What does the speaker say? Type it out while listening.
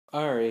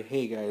Alright,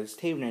 hey guys,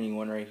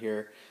 Taven91 right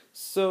here.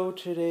 So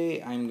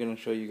today I'm going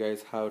to show you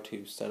guys how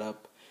to set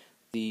up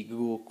the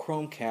Google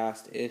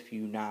ChromeCast if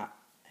you not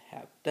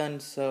have done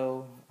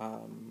so.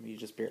 You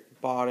just barely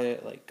bought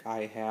it like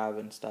I have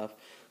and stuff.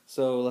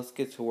 So let's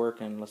get to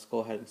work and let's go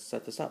ahead and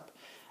set this up.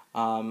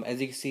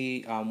 As you can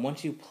see,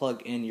 once you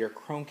plug in your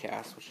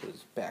ChromeCast, which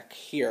is back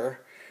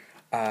here,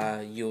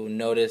 you'll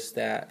notice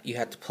that you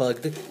have to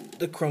plug the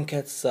Chromecast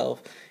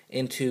itself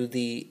into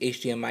the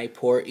HDMI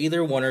port,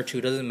 either one or two,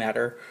 doesn't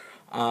matter.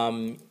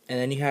 And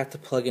then you have to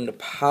plug in the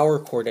power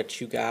cord that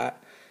you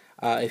got.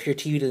 If your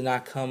TV does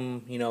not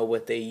come,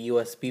 with a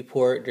USB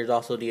port, there's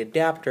also the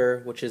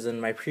adapter, which is in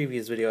my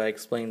previous video. I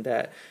explained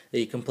that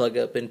you can plug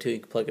up into. You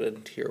can plug it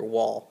into your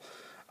wall.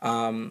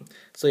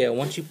 So yeah,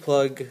 once you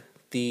plug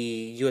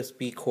the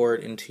USB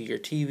cord into your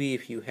TV,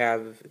 if you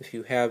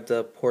have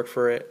the port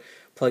for it,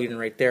 plug it in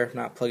right there. If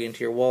not, plug it into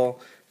your wall.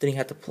 Then you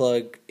have to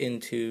plug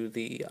into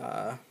the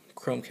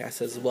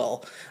Chromecast as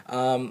well.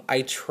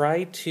 I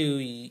tried to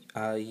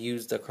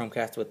use the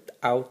Chromecast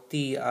without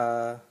the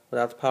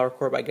power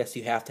cord, but I guess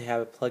you have to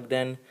have it plugged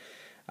in.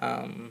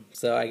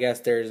 So I guess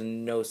there's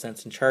no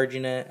sense in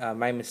charging it.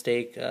 My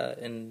mistake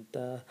in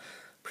the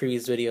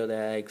previous video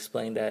that I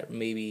explained that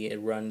maybe it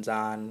runs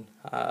on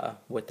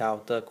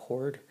without the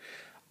cord.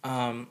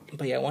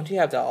 But yeah, once you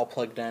have that all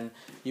plugged in,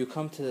 you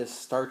come to this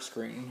start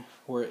screen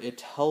where it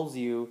tells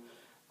you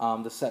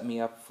to set me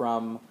up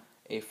from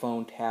a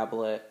phone,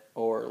 tablet,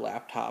 or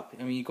laptop.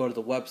 I mean, you go to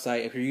the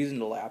website if you're using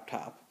the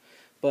laptop.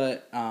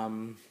 But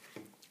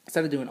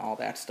instead of doing all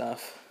that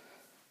stuff,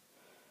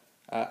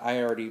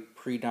 I already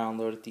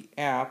pre-downloaded the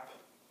app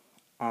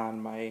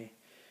on my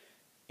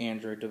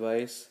Android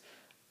device,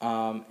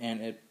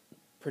 and it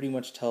pretty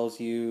much tells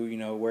you,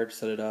 where to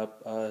set it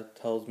up.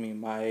 Tells me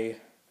my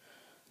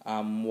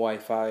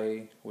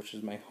Wi-Fi, which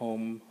is my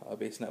home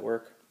base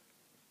network.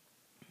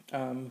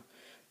 Then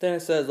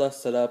it says let's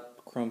set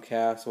up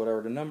Chromecast,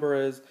 whatever the number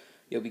is.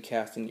 You'll be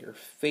casting your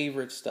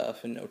favorite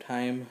stuff in no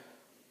time.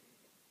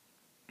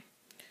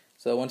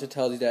 So once it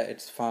tells you that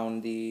it's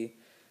found the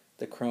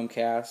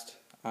Chromecast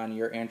on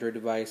your Android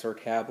device or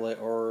tablet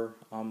or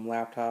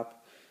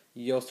laptop,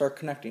 you'll start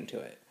connecting to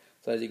it.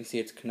 So as you can see,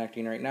 it's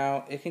connecting right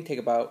now. It can take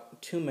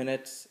about 2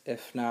 minutes,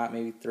 if not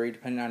maybe 3,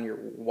 depending on your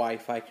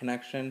Wi-Fi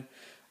connection.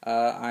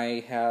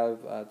 I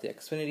have the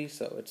Xfinity,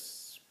 so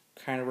it's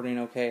kind of running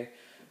okay.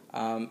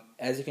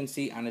 As you can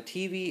see on the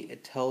TV,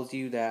 it tells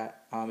you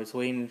that it's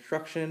waiting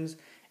instructions,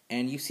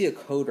 and you see a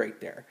code right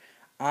there.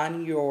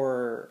 On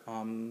your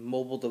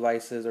mobile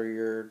devices or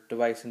your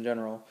device in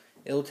general,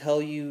 it'll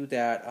tell you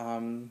that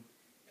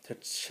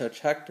to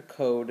check the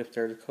code if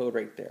there's a code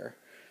right there.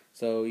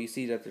 So you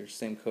see that there's the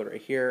same code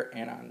right here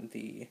and on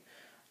the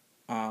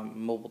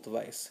mobile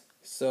device.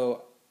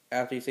 So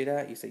after you say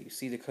that, you say you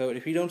see the code.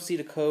 If you don't see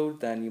the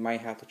code, then you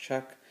might have to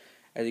check.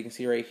 As you can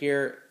see right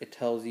here, it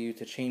tells you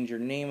to change your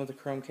name of the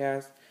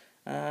Chromecast.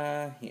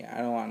 Yeah, I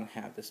don't want to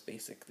have this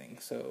basic thing,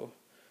 so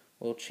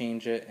we'll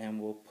change it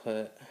and we'll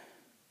put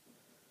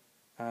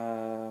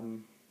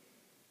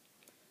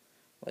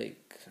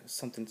like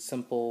something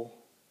simple.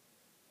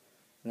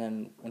 And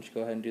then once you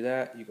go ahead and do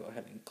that, you go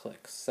ahead and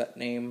click Set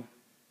Name.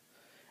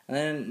 And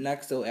then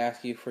next it'll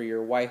ask you for your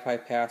Wi-Fi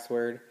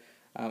password.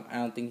 I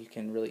don't think you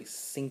can really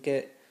sync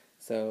it,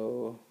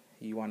 so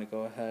you want to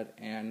go ahead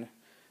and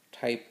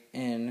type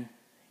in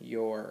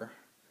your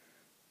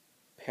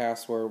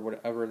password,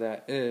 whatever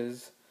that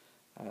is.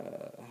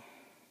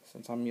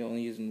 Since I'm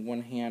only using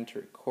one hand to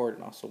record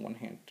and also one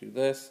hand to do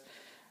this,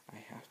 I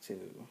have to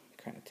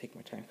kind of take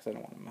my time because I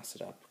don't want to mess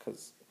it up,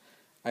 because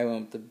I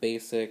went with the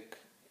basic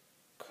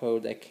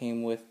code that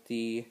came with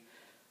the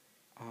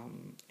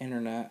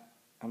internet.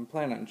 I'm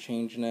planning on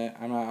changing it.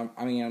 I'm not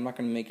going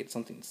to make it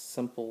something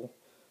simple,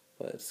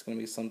 but it's going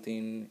to be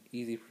something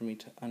easy for me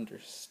to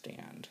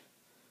understand.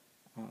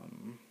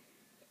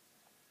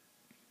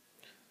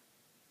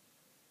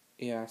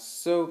 Yeah,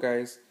 so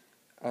guys,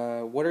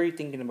 what are you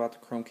thinking about the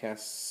Chromecast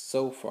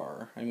so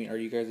far? I mean, are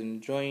you guys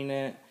enjoying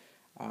it?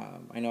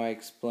 I know I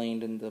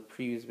explained in the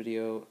previous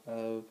video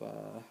of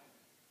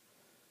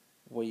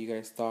what you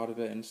guys thought of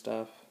it and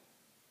stuff.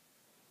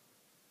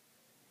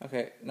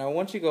 Okay, now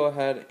once you go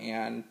ahead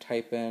and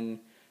type in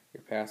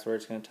your password,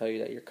 it's going to tell you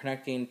that you're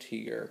connecting to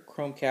your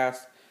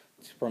Chromecast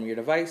from your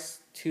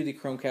device to the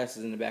Chromecast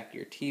is in the back of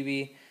your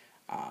TV.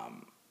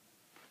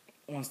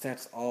 Once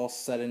that's all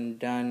said and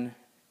done,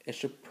 it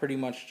should pretty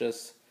much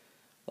just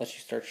let you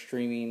start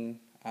streaming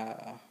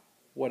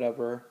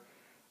whatever.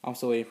 I'm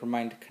still waiting for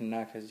mine to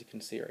connect, as you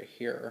can see right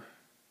here.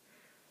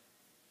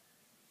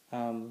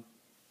 But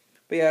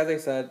yeah, as I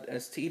said,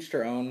 it's to each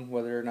their own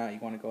whether or not you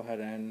want to go ahead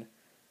and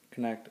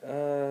connect.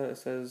 It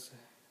says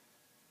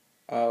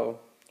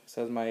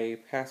my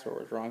password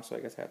was wrong, so I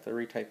guess I have to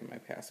retype in my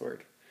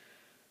password.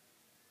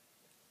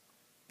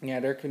 Yeah,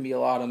 there can be a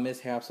lot of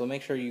mishaps, so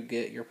make sure you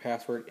get your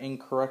password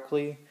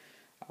incorrectly.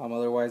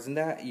 Otherwise than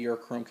that, your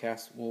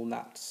Chromecast will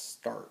not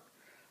start.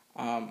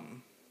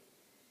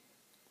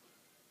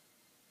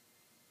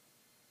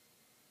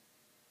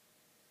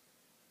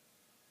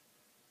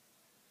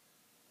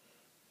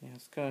 Yeah,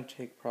 it's gonna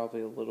take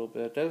probably a little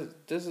bit.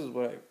 This is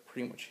what I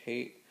pretty much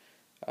hate.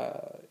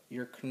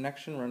 Your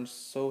connection runs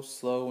so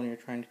slow when you're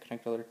trying to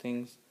connect other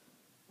things.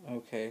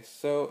 Okay,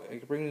 so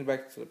it brings me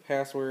back to the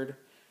password.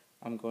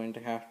 I'm going to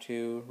have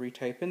to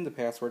retype in the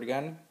password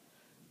again.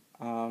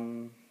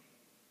 I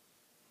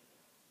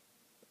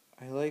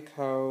like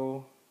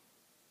how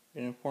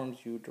it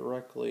informs you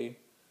directly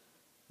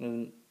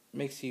and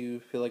makes you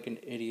feel like an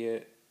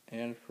idiot.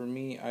 And for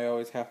me, I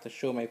always have to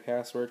show my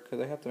password because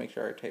I have to make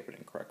sure I type it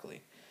in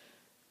correctly.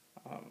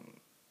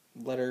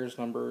 Letters,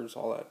 numbers,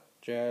 all that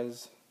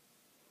jazz.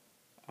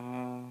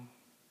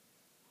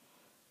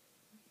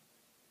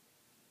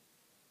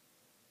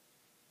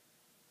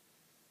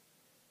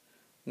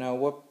 Now,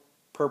 what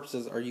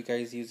purposes are you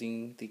guys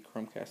using the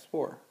ChromeCast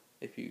for?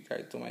 If you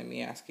guys don't mind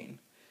me asking.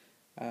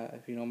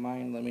 If you don't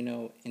mind, let me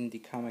know in the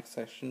comment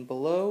section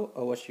below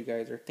what you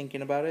guys are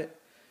thinking about it.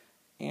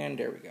 And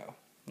there we go.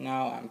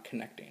 Now I'm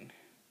connecting.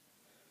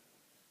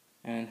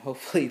 And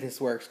hopefully this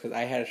works because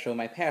I had to show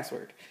my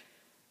password.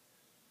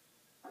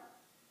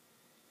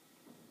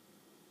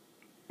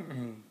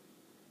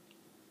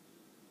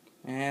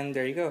 And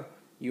there you go.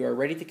 You are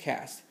ready to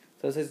cast.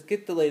 So it says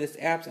get the latest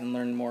apps and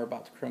learn more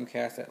about the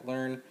ChromeCast at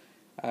Learn.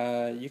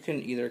 You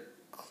can either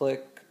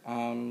click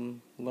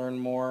learn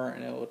more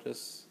and it will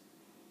just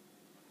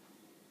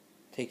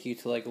take you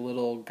to like a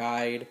little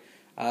guide.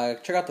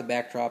 Check out the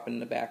backdrop in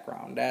the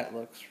background. That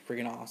looks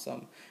freaking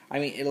awesome. I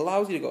mean, it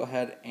allows you to go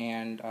ahead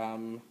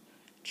and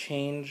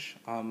change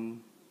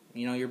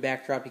your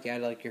backdrop. You can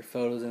add like your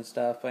photos and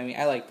stuff. I mean,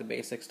 I like the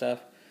basic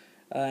stuff.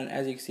 And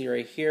as you can see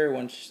right here,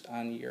 once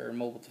on your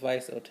mobile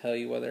device, it'll tell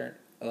you whether,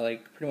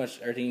 like, pretty much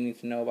everything you need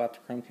to know about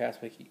the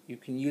ChromeCast, what you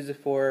can use it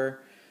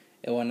for,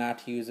 and what not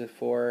to use it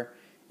for.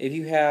 If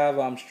you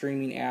have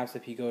streaming apps,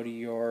 if you go to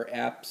your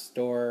app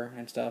store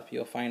and stuff,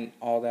 you'll find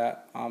all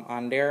that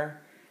on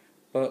there.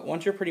 But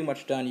once you're pretty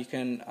much done, you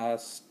can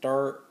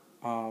start,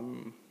 I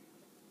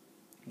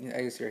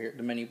guess right here,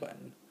 the menu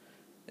button.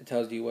 It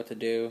tells you what to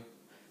do.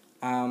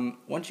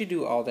 Once you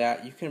do all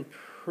that, you can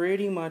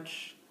pretty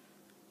much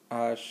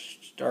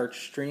start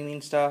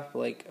streaming stuff.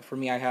 Like for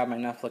me, I have my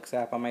Netflix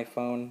app on my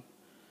phone,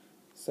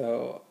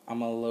 so I'm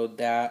gonna load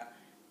that.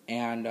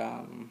 And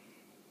I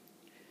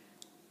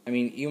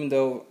mean, even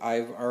though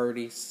I've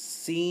already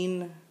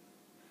seen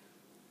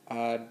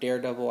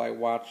Daredevil, I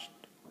watched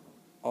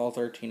all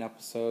 13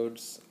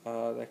 episodes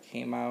that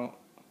came out,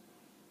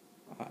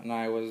 and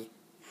I was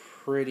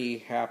pretty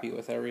happy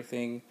with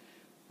everything.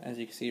 As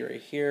you can see right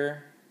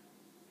here,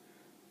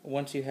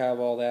 once you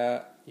have all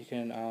that, you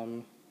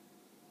can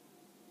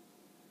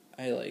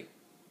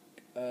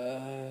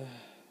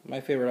my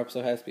favorite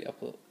episode has to be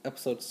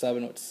episode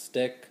 7 with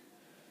Stick,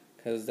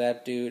 because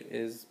that dude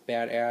is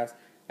badass.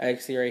 As you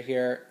can see right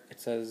here,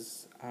 it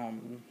says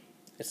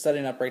it's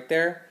setting up right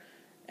there,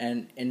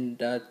 and in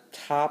the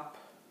top,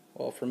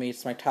 well, for me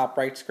it's my top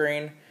right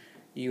screen,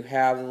 you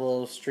have the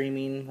little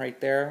streaming right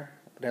there,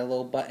 that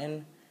little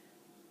button.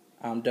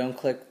 Don't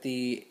click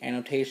the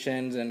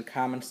annotations and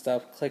comment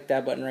stuff. Click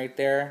that button right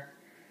there,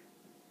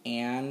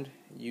 and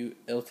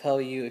it'll tell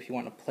you if you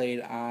want to play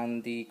it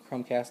on the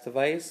ChromeCast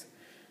device.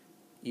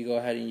 You go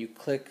ahead and you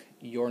click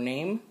your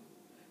name,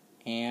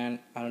 and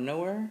out of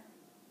nowhere,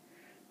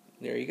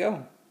 there you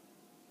go.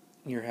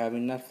 You're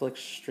having Netflix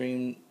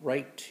stream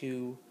right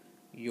to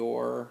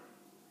your,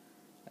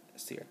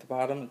 see at the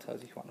bottom, it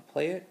tells you if you want to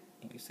play it,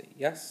 and you say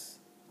yes,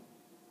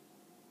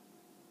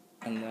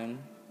 and then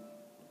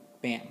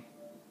bam.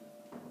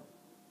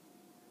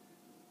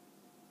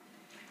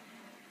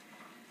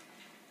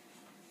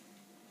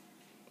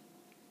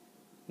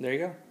 There you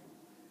go.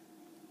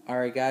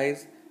 Alright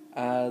guys,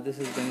 this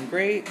has been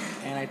great,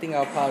 and I think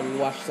I'll probably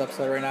watch this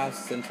episode right now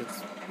since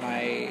it's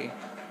my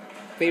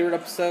favorite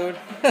episode.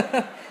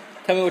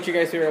 Tell me what your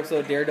guys' favorite episode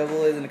of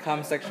Daredevil is in the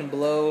comment section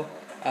below.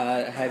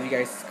 Are you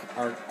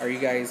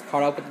guys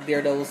caught up with the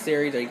Daredevil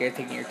series? Are you guys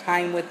taking your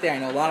time with it? I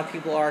know a lot of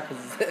people are,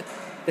 because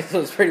this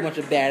was pretty much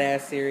a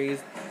badass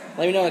series.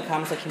 Let me know in the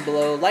comment section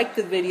below. Like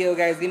the video,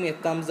 guys. Give me a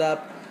thumbs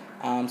up.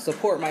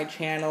 Support my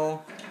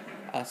channel.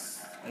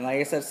 And like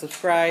I said,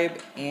 subscribe,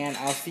 and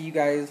I'll see you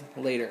guys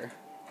later.